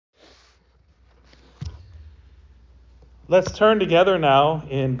Let's turn together now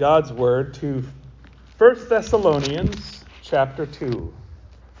in God's Word to 1 Thessalonians chapter 2.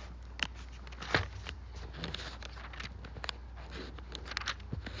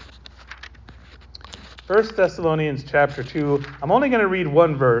 First Thessalonians chapter 2. I'm only going to read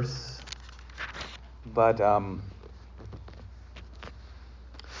one verse, but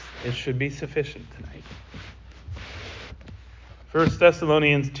it should be sufficient tonight. 1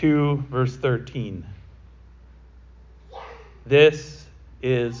 Thessalonians 2, verse 13. This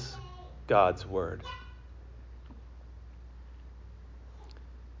is God's Word.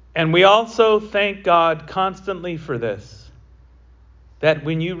 And we also thank God constantly for this, that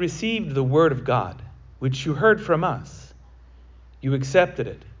when you received the Word of God, which you heard from us, you accepted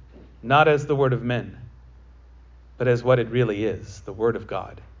it, not as the word of men, but as what it really is, the Word of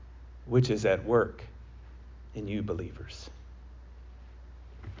God, which is at work in you believers.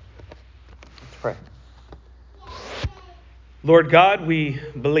 Let's pray. Lord God, we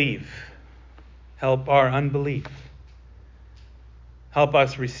believe. Help our unbelief. Help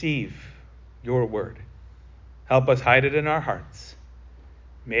us receive your word. Help us hide it in our hearts.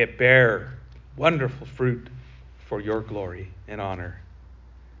 May it bear wonderful fruit for your glory and honor.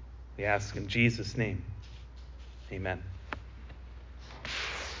 We ask in Jesus' name. Amen.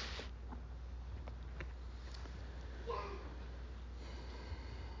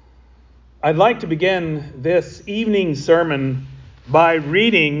 I'd like to begin this evening sermon by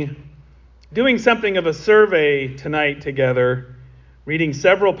doing something of a survey tonight together, reading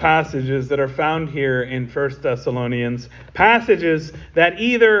several passages that are found here in 1 Thessalonians, passages that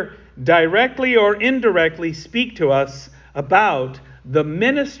either directly or indirectly speak to us about the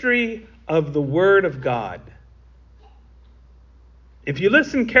ministry of the Word of God. If you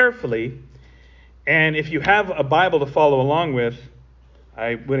listen carefully, and if you have a Bible to follow along with,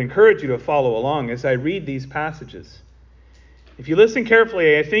 I would encourage you to follow along as I read these passages. If you listen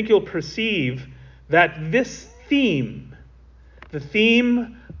carefully, I think you'll perceive that this theme, the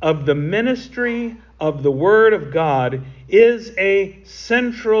theme of the ministry of the Word of God, is a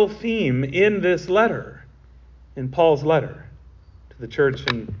central theme in this letter, in Paul's letter to the church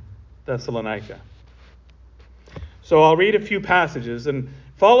in Thessalonica. So I'll read a few passages and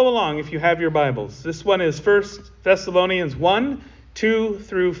follow along if you have your Bibles. This one is 1 Thessalonians 1, 2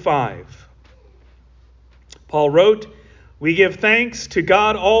 through 5. Paul wrote, "We give thanks to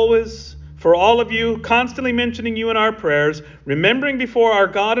God always for all of you, constantly mentioning you in our prayers, remembering before our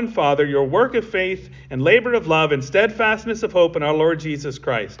God and Father your work of faith and labor of love and steadfastness of hope in our Lord Jesus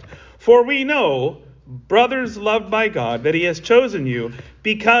Christ. For we know, brothers loved by God, that he has chosen you,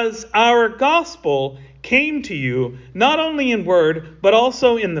 because our gospel came to you not only in word, but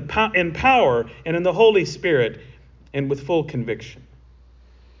also in power and in the Holy Spirit, and with full conviction."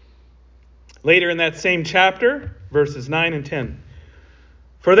 Later in that same chapter, verses 9 and 10.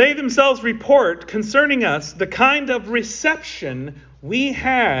 "For they themselves report concerning us the kind of reception we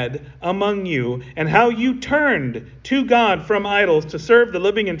had among you, and how you turned to God from idols to serve the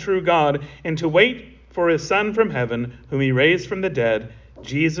living and true God, and to wait for his Son from heaven, whom he raised from the dead,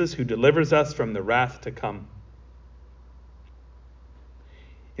 Jesus, who delivers us from the wrath to come."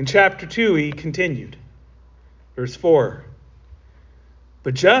 In chapter 2, he continued. Verse 4,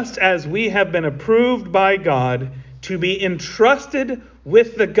 "But just as we have been approved by God to be entrusted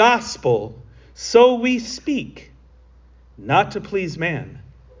with the gospel, so we speak, not to please man,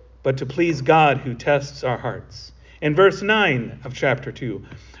 but to please God who tests our hearts." In verse 9 of chapter 2,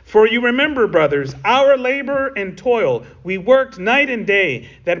 "For you remember, brothers, our labor and toil. We worked night and day,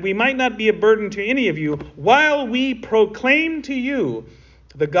 that we might not be a burden to any of you, while we proclaim to you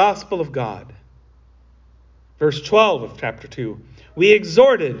the gospel of God." Verse 12 of chapter 2, "We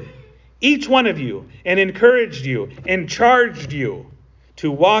exhorted each one of you and encouraged you and charged you to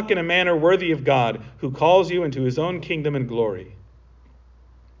walk in a manner worthy of God, who calls you into his own kingdom and glory."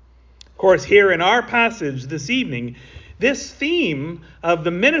 Of course, here in our passage this evening, this theme of the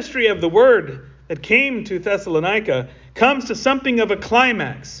ministry of the Word that came to Thessalonica comes to something of a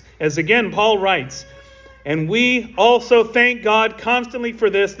climax, as again Paul writes, "And we also thank God constantly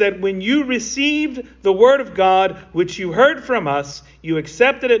for this, that when you received the Word of God, which you heard from us, you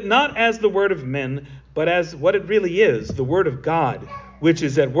accepted it not as the word of men, but as what it really is, the Word of God, which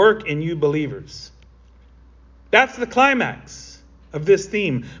is at work in you believers." That's the climax of this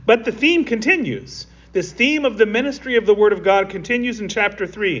theme. But the theme continues. This theme of the ministry of the Word of God continues in chapter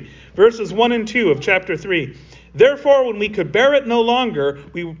 3, verses 1 and 2 of chapter 3. "Therefore, when we could bear it no longer,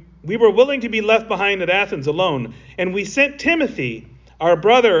 we were willing to be left behind at Athens alone, and we sent Timothy, our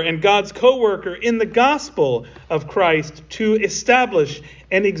brother and God's co-worker in the gospel of Christ, to establish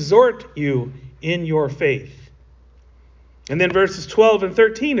and exhort you in your faith." And then verses 12 and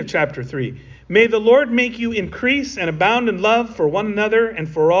 13 of chapter 3. May the Lord make you increase and abound in love for one another and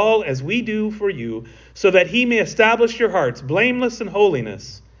for all as we do for you, so that he may establish your hearts blameless in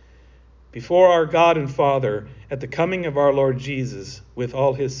holiness before our God and Father at the coming of our Lord Jesus with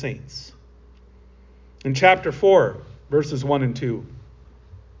all his saints. In chapter 4, verses 1 and 2.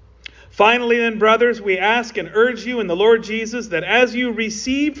 Finally then, brothers, we ask and urge you in the Lord Jesus that as you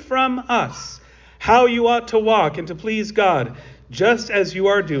received from us how you ought to walk and to please God, just as you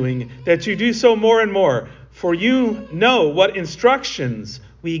are doing, that you do so more and more. For you know what instructions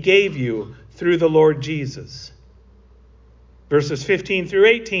we gave you through the Lord Jesus. Verses 15 through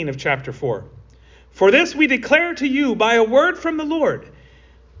 18 of chapter 4. For this we declare to you by a word from the Lord,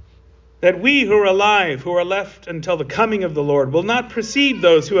 that we who are alive, who are left until the coming of the Lord, will not precede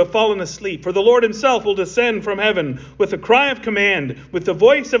those who have fallen asleep. For the Lord himself will descend from heaven with a cry of command, with the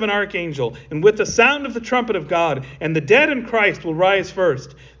voice of an archangel, and with the sound of the trumpet of God. And the dead in Christ will rise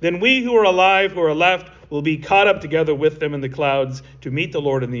first. Then we who are alive, who are left, will be caught up together with them in the clouds to meet the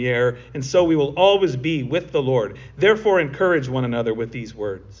Lord in the air. And so we will always be with the Lord. Therefore encourage one another with these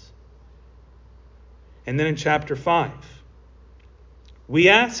words. And then in chapter 5. We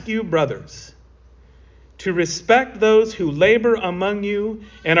ask you, brothers, to respect those who labor among you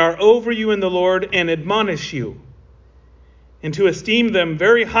and are over you in the Lord and admonish you, and to esteem them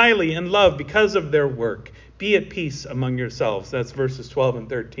very highly in love because of their work. Be at peace among yourselves. That's verses 12 and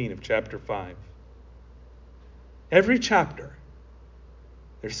 13 of chapter 5. Every chapter,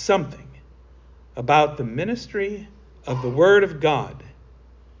 there's something about the ministry of the Word of God.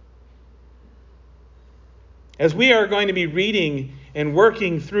 As we are going to be reading and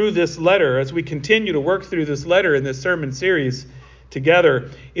working through this letter, as we continue to work through this letter in this sermon series together,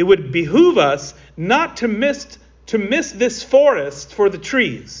 it would behoove us not to miss this forest for the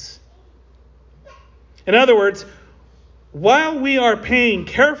trees. In other words, while we are paying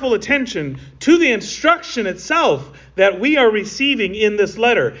careful attention to the instruction itself that we are receiving in this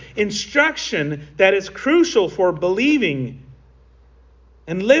letter, instruction that is crucial for believing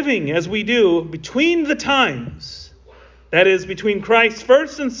and living as we do between the times, that is, between Christ's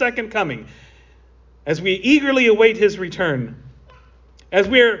first and second coming, as we eagerly await his return, as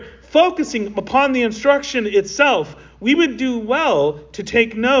we are focusing upon the instruction itself, we would do well to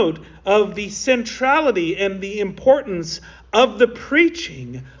take note of the centrality and the importance of the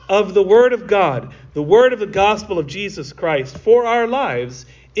preaching of the Word of God, the Word of the gospel of Jesus Christ for our lives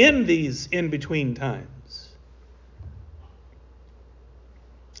in these in-between times.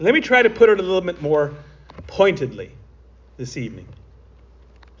 So let me try to put it a little bit more pointedly this evening.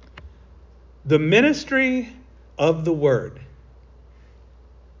 The ministry of the Word,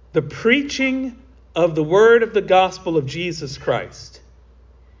 the preaching of the Word of the gospel of Jesus Christ,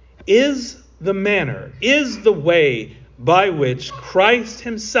 is the manner, is the way by which Christ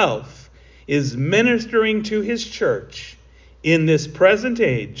himself is ministering to his church in this present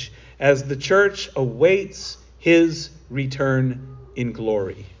age as the church awaits his return in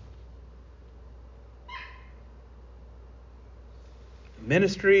glory. The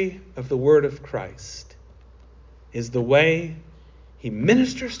ministry of the Word of Christ is the way he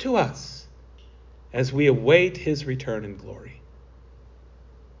ministers to us as we await his return in glory.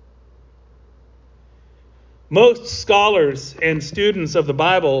 Most scholars and students of the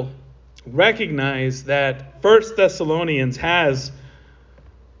Bible recognize that 1 Thessalonians has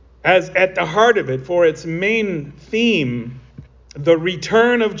as at the heart of it, for its main theme, the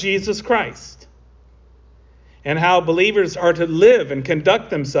return of Jesus Christ, and how believers are to live and conduct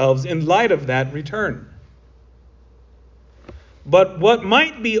themselves in light of that return. But what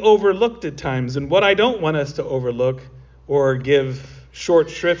might be overlooked at times, and what I don't want us to overlook or give short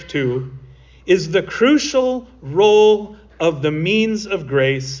shrift to, is the crucial role of the means of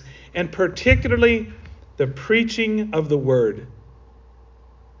grace, and particularly the preaching of the Word.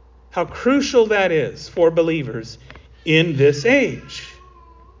 How crucial that is for believers in this age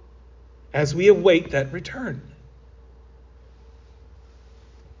as we await that return.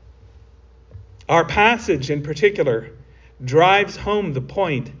 Our passage in particular drives home the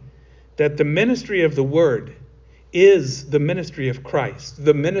point that the ministry of the Word is the ministry of Christ,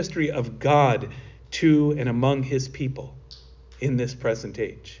 the ministry of God to and among his people in this present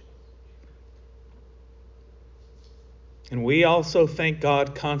age. And we also thank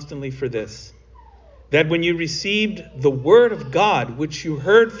God constantly for this, that when you received the Word of God, which you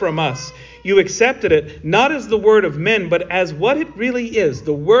heard from us, you accepted it not as the word of men, but as what it really is,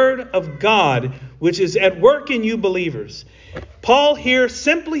 the Word of God, which is at work in you believers. Paul here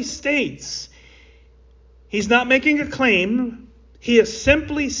simply states, he's not making a claim, he is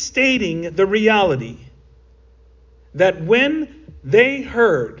simply stating the reality that when they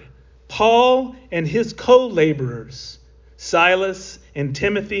heard Paul and his co-laborers, Silas and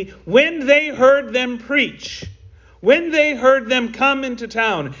Timothy, when they heard them preach, when they heard them come into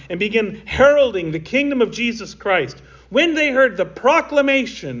town and begin heralding the kingdom of Jesus Christ, when they heard the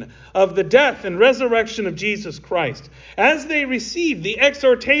proclamation of the death and resurrection of Jesus Christ, as they received the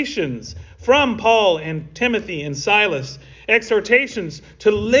exhortations from Paul and Timothy and Silas, exhortations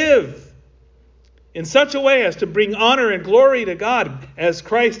to live in such a way as to bring honor and glory to God as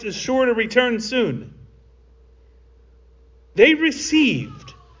Christ is sure to return soon, they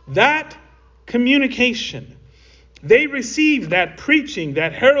received that communication. They received that preaching,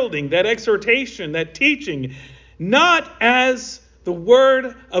 that heralding, that exhortation, that teaching, not as the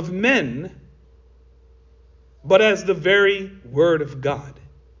word of men, but as the very word of God,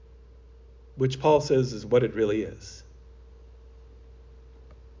 which Paul says is what it really is.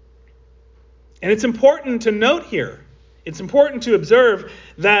 And it's important to note here, it's important to observe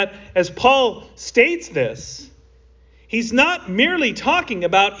that as Paul states this, he's not merely talking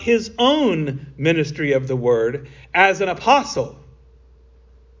about his own ministry of the word as an apostle.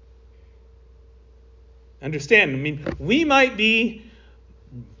 Understand, we might be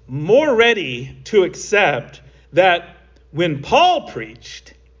more ready to accept that when Paul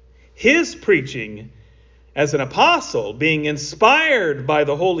preached, his preaching as an apostle, being inspired by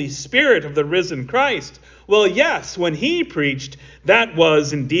the Holy Spirit of the risen Christ, well, yes, when he preached, that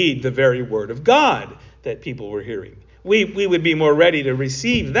was indeed the very word of God that people were hearing. We would be more ready to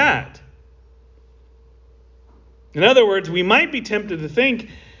receive that. In other words, we might be tempted to think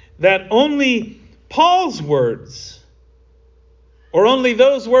that only Paul's words, or only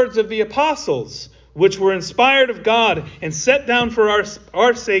those words of the apostles, which were inspired of God and set down for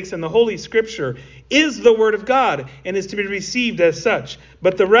our sakes in the Holy Scripture, is the word of God and is to be received as such.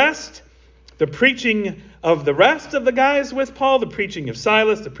 But the rest, the preaching of the rest of the guys with Paul, the preaching of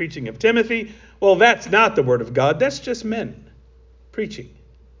Silas, the preaching of Timothy, well, that's not the word of God. That's just men preaching.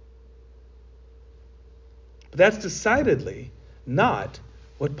 But that's decidedly not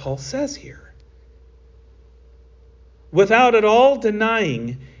what Paul says here. Without at all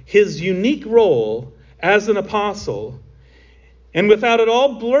denying his unique role as an apostle, and without at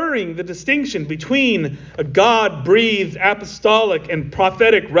all blurring the distinction between a God-breathed apostolic and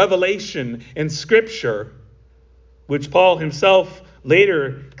prophetic revelation in Scripture, which Paul himself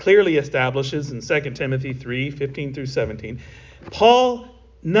later clearly establishes in 2 Timothy 3:15 through 17, Paul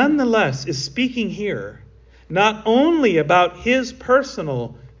nonetheless is speaking here not only about his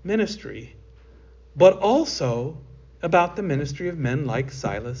personal ministry, but also about the ministry of men like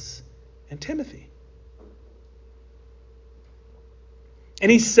Silas and Timothy.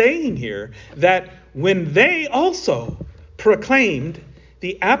 And he's saying here that when they also proclaimed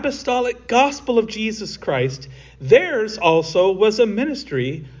the apostolic gospel of Jesus Christ, theirs also was a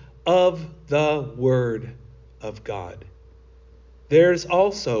ministry of the Word of God. Theirs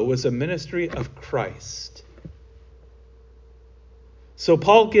also was a ministry of Christ. So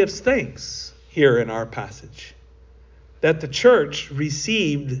Paul gives thanks here in our passage that the church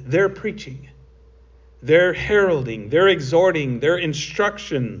received their preaching, their heralding, their exhorting, their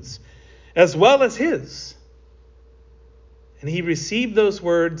instructions, as well as his. And he received those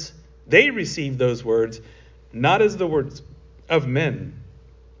words, they received those words, not as the words of men,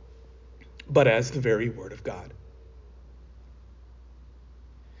 but as the very word of God.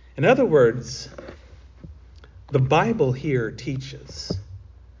 In other words, the Bible here teaches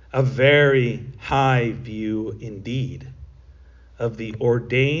a very high view indeed of the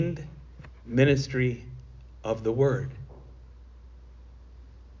ordained ministry of the Word.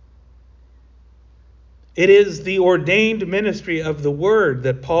 It is the ordained ministry of the Word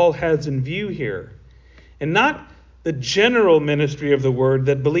that Paul has in view here, and not the general ministry of the Word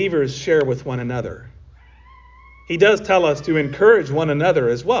that believers share with one another. He does tell us to encourage one another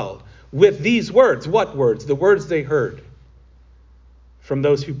as well with these words. What words? The words they heard from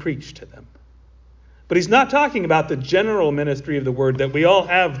those who preached to them. But he's not talking about the general ministry of the word that we all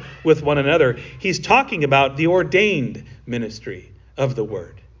have with one another. He's talking about the ordained ministry of the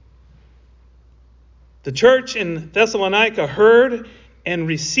word. The church in Thessalonica heard and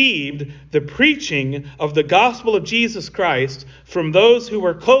received the preaching of the gospel of Jesus Christ from those who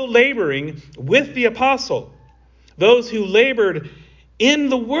were co-laboring with the apostle, those who labored in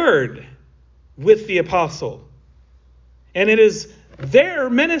the word with the apostle. And it is their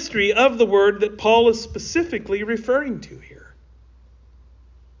ministry of the word that Paul is specifically referring to here.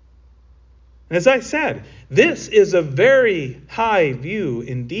 As I said, this is a very high view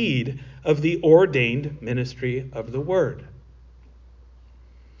indeed of the ordained ministry of the word.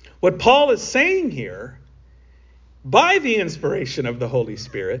 What Paul is saying here by the inspiration of the Holy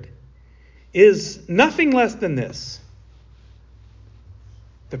Spirit is nothing less than this: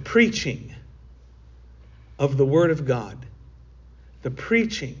 the preaching of the Word of God, the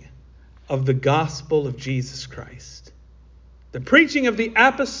preaching of the gospel of Jesus Christ, the preaching of the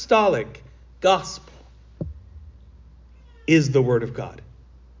apostolic gospel is the Word of God,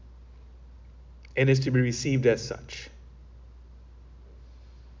 and is to be received as such.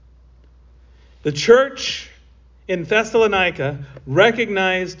 The church in Thessalonica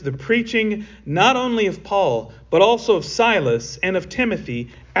recognized the preaching not only of Paul, but also of Silas and of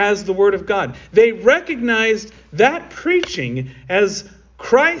Timothy as the Word of God. They recognized that preaching as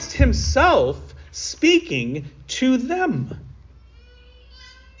Christ himself speaking to them.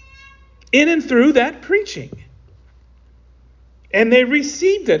 In and through that preaching. And they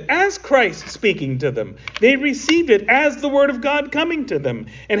received it as Christ speaking to them. They received it as the Word of God coming to them.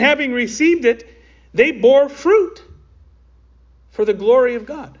 And having received it, they bore fruit for the glory of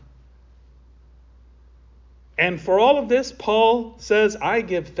God. And for all of this, Paul says, I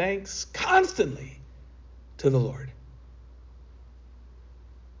give thanks constantly to the Lord.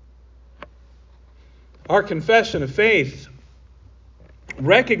 Our confession of faith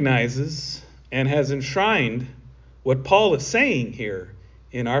recognizes and has enshrined what Paul is saying here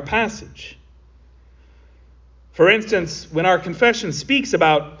in our passage. For instance, when our confession speaks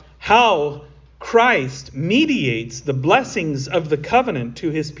about how Christ mediates the blessings of the covenant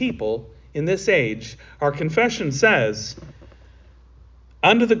to his people in this age, our confession says,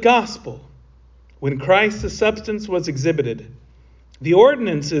 under the gospel, when Christ's substance was exhibited, the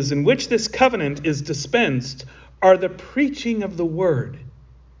ordinances in which this covenant is dispensed are the preaching of the word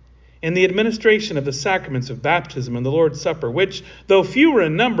and the administration of the sacraments of baptism and the Lord's Supper, which, though fewer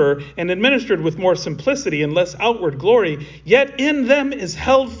in number and administered with more simplicity and less outward glory, yet in them is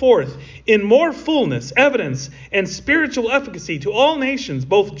held forth in more fullness, evidence, and spiritual efficacy to all nations,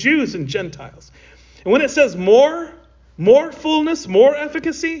 both Jews and Gentiles. And when it says more fullness, more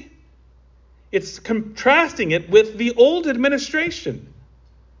efficacy, it's contrasting it with the old administration,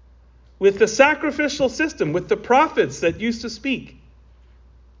 with the sacrificial system, with the prophets that used to speak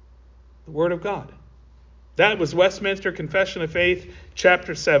the Word of God. That was Westminster Confession of Faith,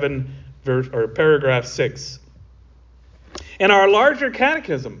 chapter 7, paragraph 6. And our larger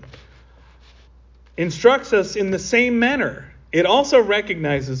catechism instructs us in the same manner. It also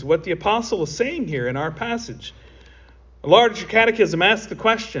recognizes what the apostle is saying here in our passage. A larger catechism asks the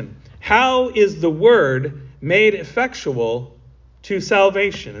question, how is the word made effectual to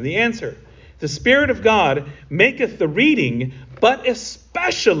salvation? And the answer, the Spirit of God maketh the reading, but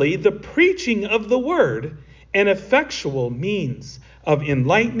especially the preaching of the word, an effectual means of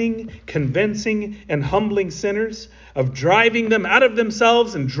enlightening, convincing, and humbling sinners, of driving them out of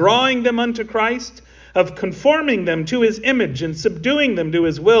themselves and drawing them unto Christ, of conforming them to his image and subduing them to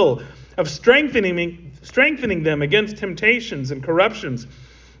his will, of strengthening them against temptations and corruptions,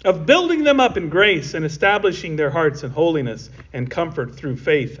 of building them up in grace and establishing their hearts in holiness and comfort through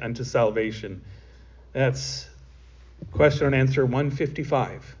faith unto salvation. That's question and answer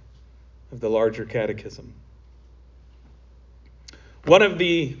 155 of the larger catechism. One of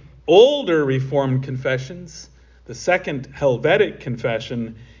the older Reformed confessions, the Second Helvetic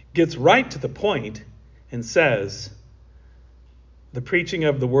Confession, gets right to the point and says, the preaching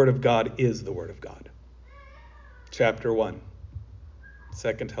of the Word of God is the Word of God. Chapter 1,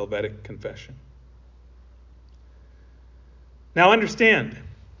 Second Helvetic Confession. Now understand,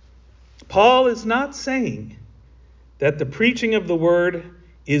 Paul is not saying that the preaching of the Word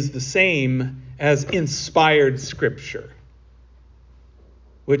is the same as inspired Scripture,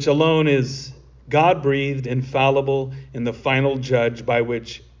 which alone is God-breathed, infallible, and the final judge by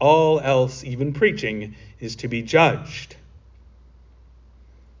which all else, even preaching, is to be judged.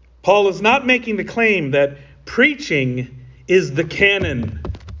 Paul is not making the claim that preaching is the canon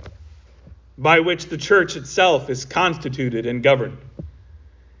by which the church itself is constituted and governed.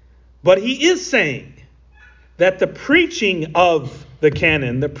 But he is saying that the preaching of the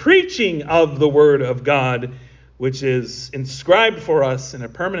canon, the preaching of the Word of God, which is inscribed for us in a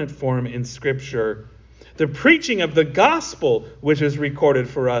permanent form in Scripture, the preaching of the gospel, which is recorded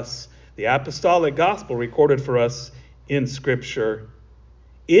for us, the apostolic gospel recorded for us in Scripture,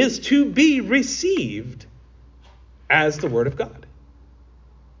 is to be received as the Word of God.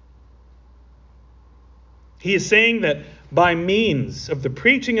 He is saying that by means of the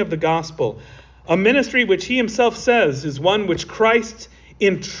preaching of the gospel, a ministry which he himself says is one which Christ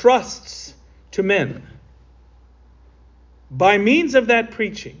entrusts to men, by means of that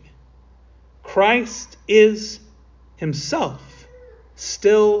preaching, Christ is himself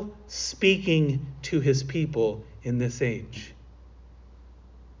still speaking to his people in this age.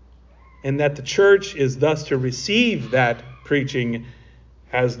 And that the church is thus to receive that preaching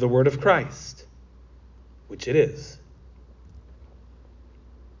as the word of Christ, which it is.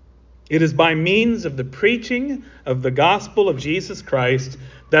 It is by means of the preaching of the gospel of Jesus Christ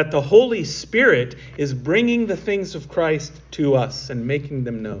that the Holy Spirit is bringing the things of Christ to us and making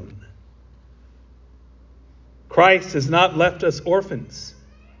them known. Christ has not left us orphans.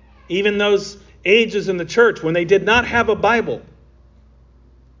 Even those ages in the church when they did not have a Bible,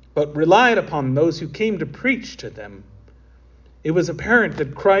 but relied upon those who came to preach to them, it was apparent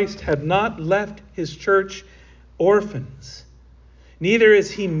that Christ had not left his church orphans. Neither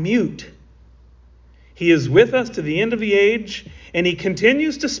is he mute. He is with us to the end of the age, and he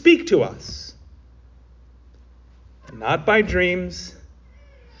continues to speak to us. Not by dreams,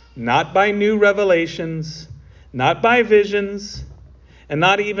 not by new revelations, not by visions, and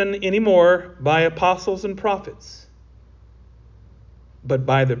not even anymore by apostles and prophets, but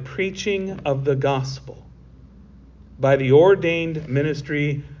by the preaching of the gospel, by the ordained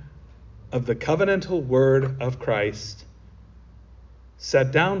ministry of the covenantal word of Christ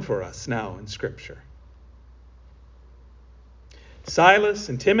set down for us now in Scripture. Silas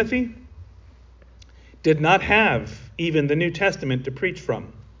and Timothy did not have even the New Testament to preach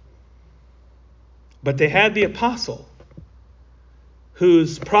from, but they had the apostle,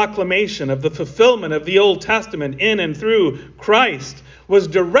 whose proclamation of the fulfillment of the Old Testament in and through Christ was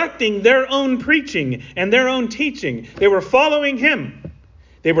directing their own preaching and their own teaching. They were following him.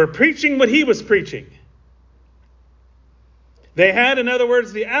 They were preaching what he was preaching. They had, in other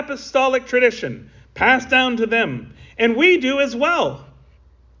words, the apostolic tradition passed down to them. And we do as well.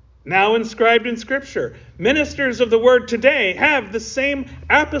 Now inscribed in Scripture. Ministers of the Word today have the same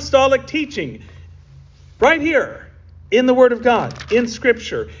apostolic teaching right here in the Word of God, in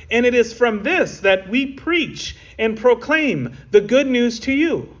Scripture. And it is from this that we preach and proclaim the good news to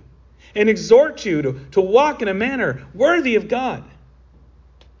you and exhort you to walk in a manner worthy of God.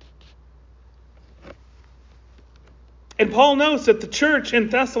 And Paul notes that the church in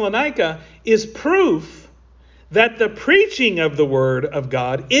Thessalonica is proof that the preaching of the Word of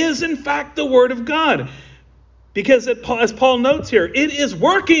God is in fact the Word of God. Because as Paul notes here, it is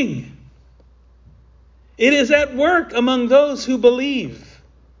working. It is at work among those who believe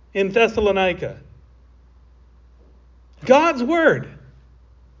in Thessalonica. God's Word,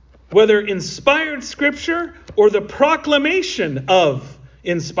 whether inspired Scripture or the proclamation of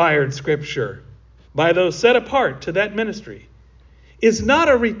inspired Scripture by those set apart to that ministry, is not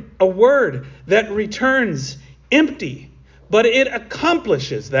a word that returns empty, but it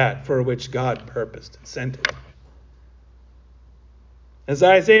accomplishes that for which God purposed and sent it. As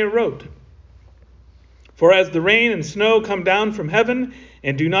Isaiah wrote, "For as the rain and snow come down from heaven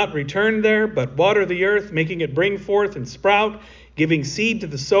and do not return there, but water the earth, making it bring forth and sprout, giving seed to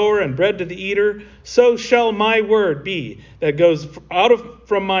the sower and bread to the eater, so shall my word be that goes out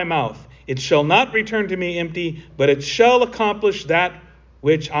from my mouth. It shall not return to me empty, but it shall accomplish that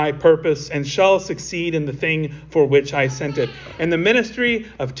which I purpose, and shall succeed in the thing for which I sent it." And the ministry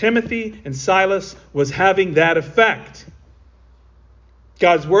of Timothy and Silas was having that effect.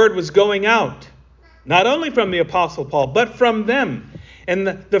 God's word was going out, not only from the Apostle Paul, but from them. And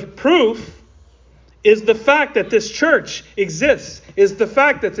the proof is the fact that this church exists, is the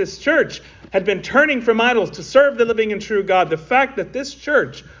fact that this church had been turning from idols to serve the living and true God, the fact that this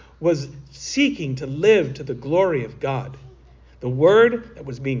church was seeking to live to the glory of God. The word that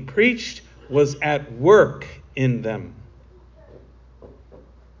was being preached was at work in them.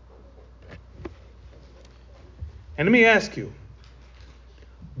 And let me ask you,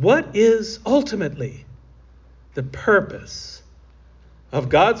 what is ultimately the purpose of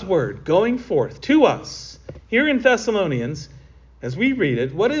God's word going forth to us here in Thessalonians as we read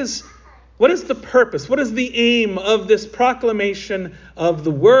it? What is the purpose? What is the aim of this proclamation of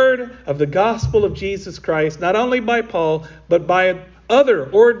the word of the gospel of Jesus Christ, not only by Paul, but by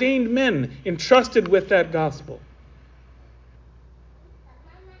other ordained men entrusted with that gospel?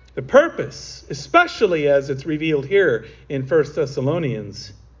 The purpose, especially as it's revealed here in 1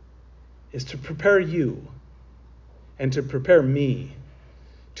 Thessalonians, is to prepare you and to prepare me,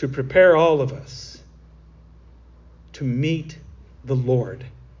 to prepare all of us to meet the Lord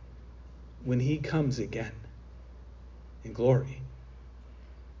when he comes again in glory.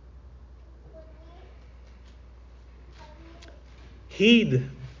 Heed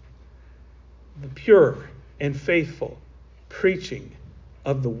the pure and faithful preaching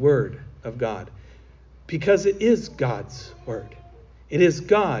of the word of God, because it is God's word. It is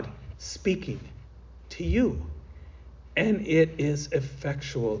God speaking to you, and it is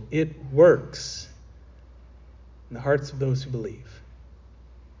effectual. It works. in the hearts of those who believe.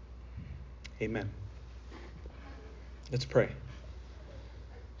 Amen. Let's pray.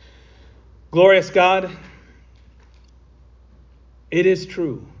 Glorious God, it is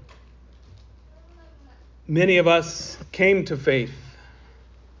true. Many of us came to faith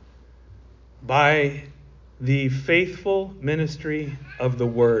by the faithful ministry of the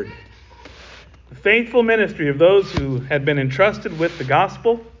Word. The faithful ministry of those who had been entrusted with the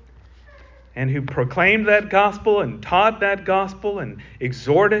gospel and who proclaimed that gospel and taught that gospel and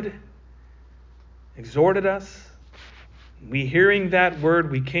exhorted us. We, hearing that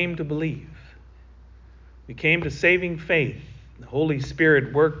word, we came to believe. We came to saving faith. The Holy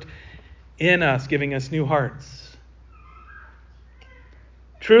Spirit worked in us, giving us new hearts.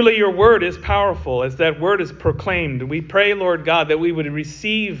 Truly, your word is powerful as that word is proclaimed. We pray, Lord God, that we would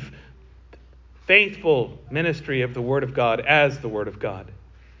receive faithful ministry of the word of God as the word of God.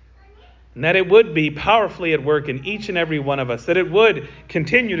 And that it would be powerfully at work in each and every one of us. That it would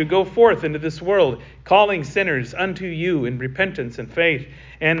continue to go forth into this world, calling sinners unto you in repentance and faith,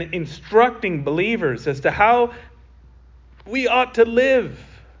 and instructing believers as to how we ought to live,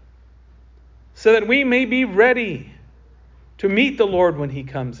 so that we may be ready to meet the Lord when he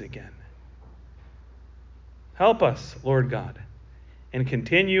comes again. Help us, Lord God, and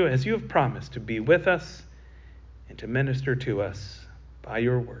continue as you have promised to be with us and to minister to us by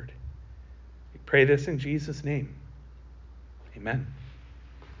your word. We pray this in Jesus' name. Amen.